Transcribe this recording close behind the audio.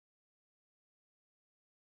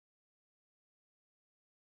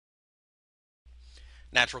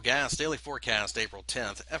Natural gas daily forecast April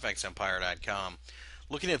 10th, fxempire.com.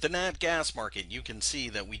 Looking at the nat gas market, you can see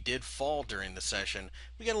that we did fall during the session.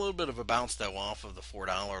 We got a little bit of a bounce though off of the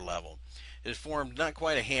 $4 level. It formed not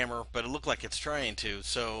quite a hammer, but it looked like it's trying to,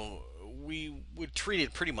 so we would treat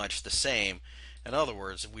it pretty much the same. In other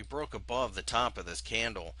words, if we broke above the top of this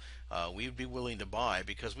candle, we would be willing to buy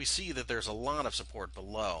because we see that there's a lot of support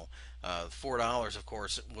below. $4, of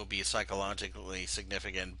course, will be psychologically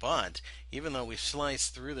significant, but even though we've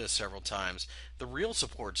sliced through this several times, the real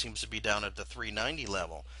support seems to be down at the 390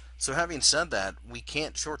 level. So, having said that, we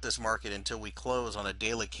can't short this market until we close on a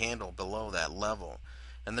daily candle below that level.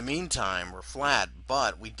 In the meantime, we're flat,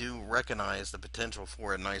 but we do recognize the potential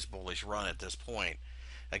for a nice bullish run at this point.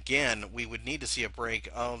 Again, we would need to see a break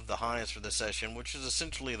of the highs for the session, which is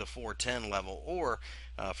essentially the 410 level, or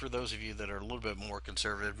for those of you that are a little bit more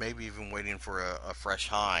conservative, maybe even waiting for a fresh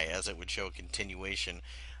high, as it would show a continuation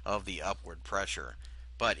of the upward pressure.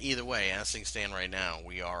 But either way, as things stand right now,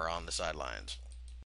 we are on the sidelines.